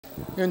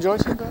You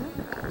enjoyed it in Berlin?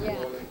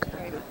 Yeah,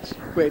 very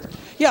much. Great.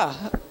 Yeah,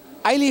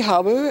 Eili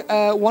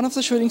Harboe, one of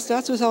the shooting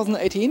stars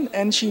 2018,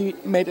 and she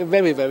made a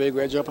very, very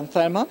great job on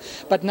Thelma.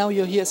 But now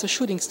you're here as a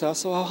shooting star,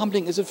 so how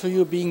humbling is it for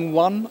you being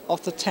one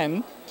of the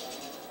 10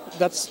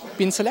 that's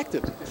been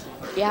selected?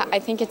 Yeah, I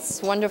think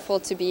it's wonderful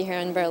to be here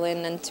in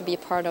Berlin and to be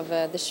part of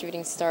the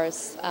Shooting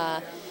Stars.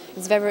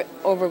 It's very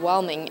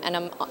overwhelming, and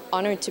I'm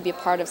honored to be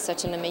part of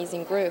such an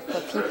amazing group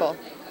of people.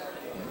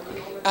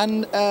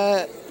 And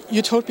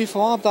you told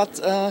before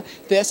that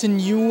there's a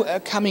new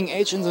coming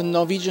age in the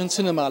Norwegian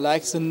cinema,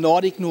 like the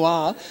Nordic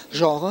noir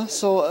genre.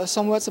 So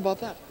some words about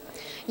that.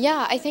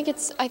 Yeah, I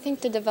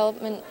think the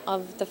development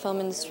of the film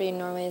industry in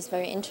Norway is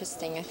very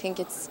interesting. I think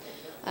it's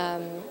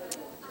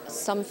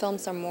some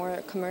films are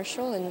more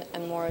commercial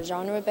and more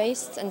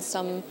genre-based, and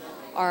some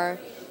are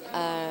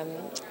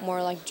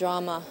more like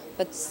drama,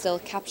 but still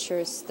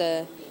captures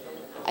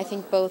I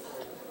think both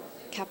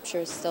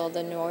captures still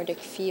the Nordic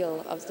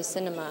feel of the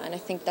cinema, and I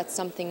think that's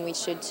something we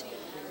should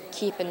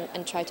keep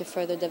and try to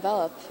further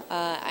develop.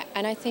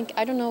 And I think,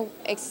 I don't know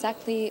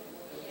exactly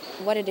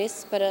what it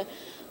is, but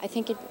I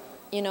think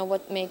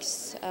what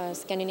makes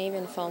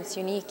Scandinavian films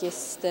unique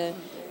is the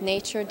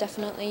nature,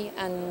 definitely,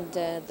 and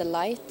the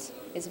light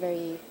is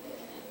very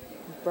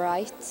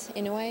bright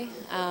in a way,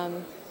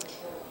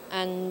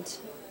 and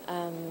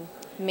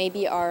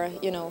maybe our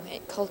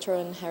culture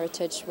and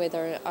heritage with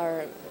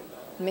our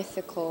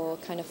mythical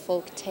kind of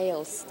folk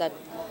tales that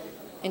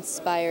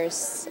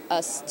inspires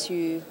us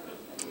to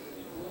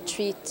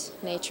treat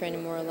nature in a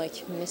more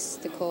like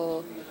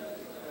mystical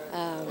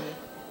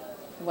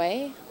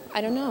way.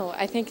 I don't know.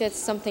 I think it's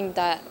something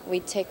that we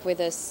take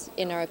with us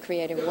in our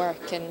creative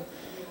work, and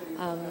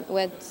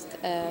with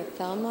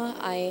Thelma,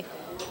 I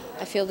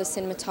feel the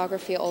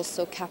cinematography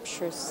also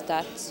captures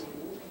that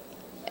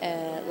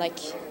like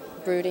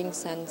brooding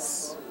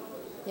sense.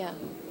 Yeah.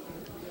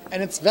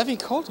 And it's very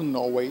cold in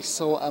Norway,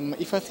 so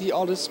if I see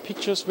all these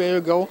pictures where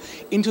you go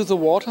into the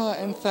water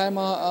in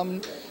Thelma,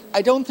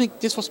 I don't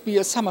think this was be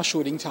a summer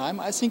shooting time.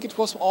 I think it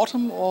was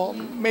autumn or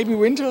maybe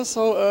winter.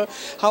 So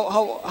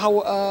how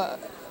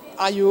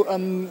are you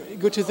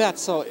good to that?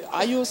 So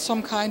are you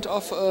some kind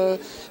of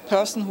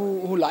person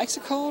who likes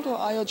the cold, or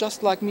are you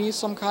just like me,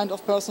 some kind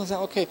of person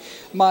saying, okay,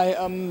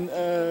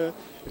 my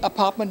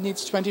apartment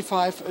needs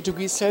 25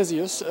 degrees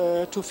Celsius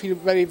to feel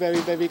very, very,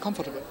 very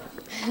comfortable?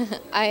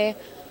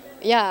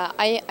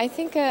 I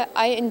think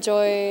I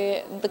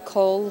enjoy the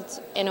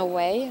cold in a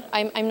way.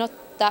 I'm not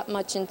that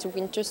much into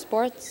winter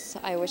sports.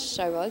 I wish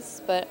I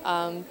was, but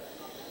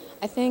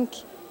I think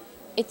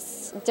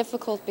it's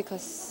difficult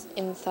because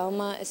in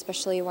Thelma,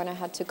 especially when I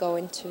had to go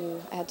into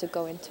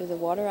the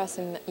water, as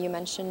you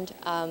mentioned.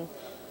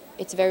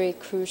 It's a very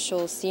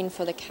crucial scene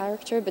for the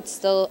character, but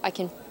still I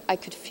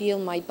could feel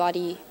my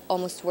body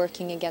almost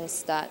working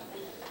against that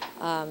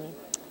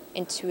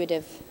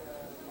intuitive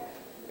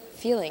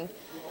feeling.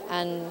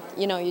 And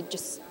you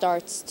just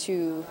start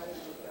to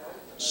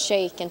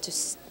shake and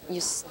you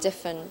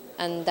stiffen,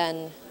 and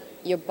then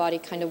your body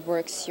kind of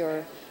works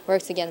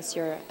against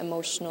your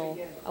emotional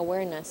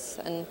awareness.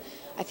 And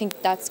I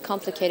think that's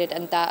complicated,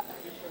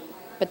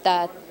 but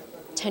that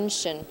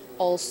tension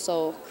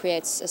also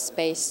creates a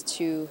space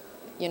to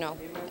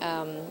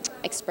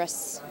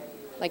express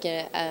like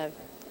a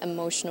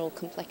emotional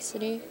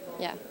complexity.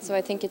 Yeah, so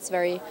I think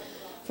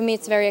for me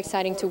it's very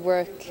exciting to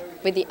work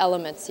with the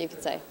elements, you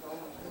could say.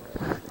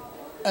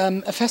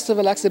 A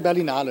festival like the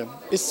Berlinale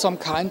is some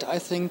kind, I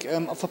think,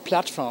 of a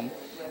platform,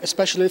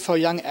 especially for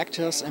young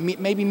actors, and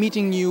maybe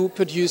meeting new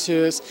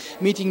producers,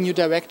 meeting new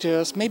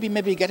directors, maybe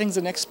getting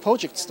the next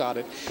project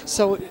started.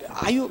 So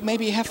are you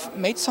maybe have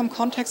made some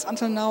contacts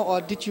until now,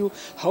 or did you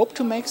hope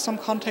to make some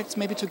contacts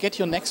maybe to get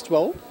your next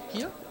role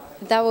here?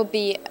 That would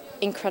be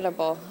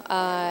incredible.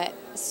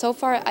 So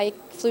far I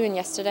flew in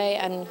yesterday,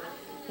 and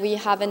we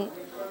haven't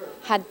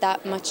had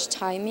that much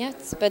time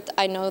yet, but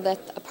I know that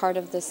a part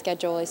of the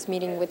schedule is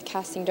meeting with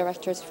casting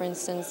directors, for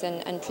instance,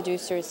 and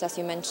producers, as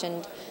you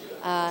mentioned.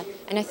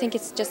 And I think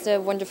it's just a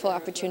wonderful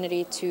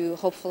opportunity to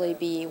hopefully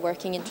be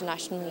working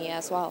internationally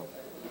as well.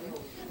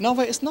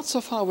 Norway is not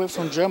so far away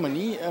from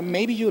Germany.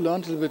 Maybe you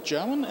learned a little bit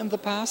German in the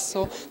past,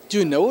 so do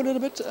you know a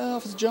little bit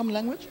of the German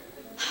language?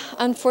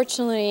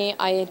 Unfortunately,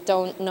 I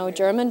don't know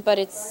German,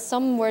 but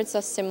some words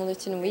are similar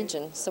to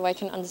Norwegian, so I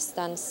can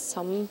understand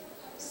some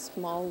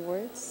small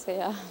words,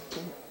 yeah.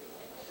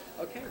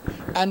 Okay.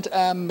 And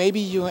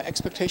maybe your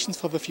expectations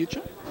for the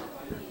future?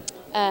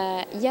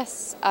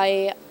 Yes,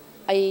 I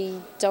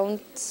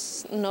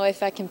don't know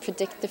if I can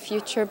predict the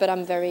future, but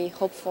I'm very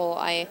hopeful.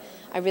 I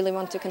really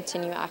want to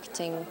continue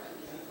acting.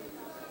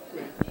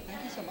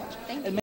 Thank you so much. Thank you.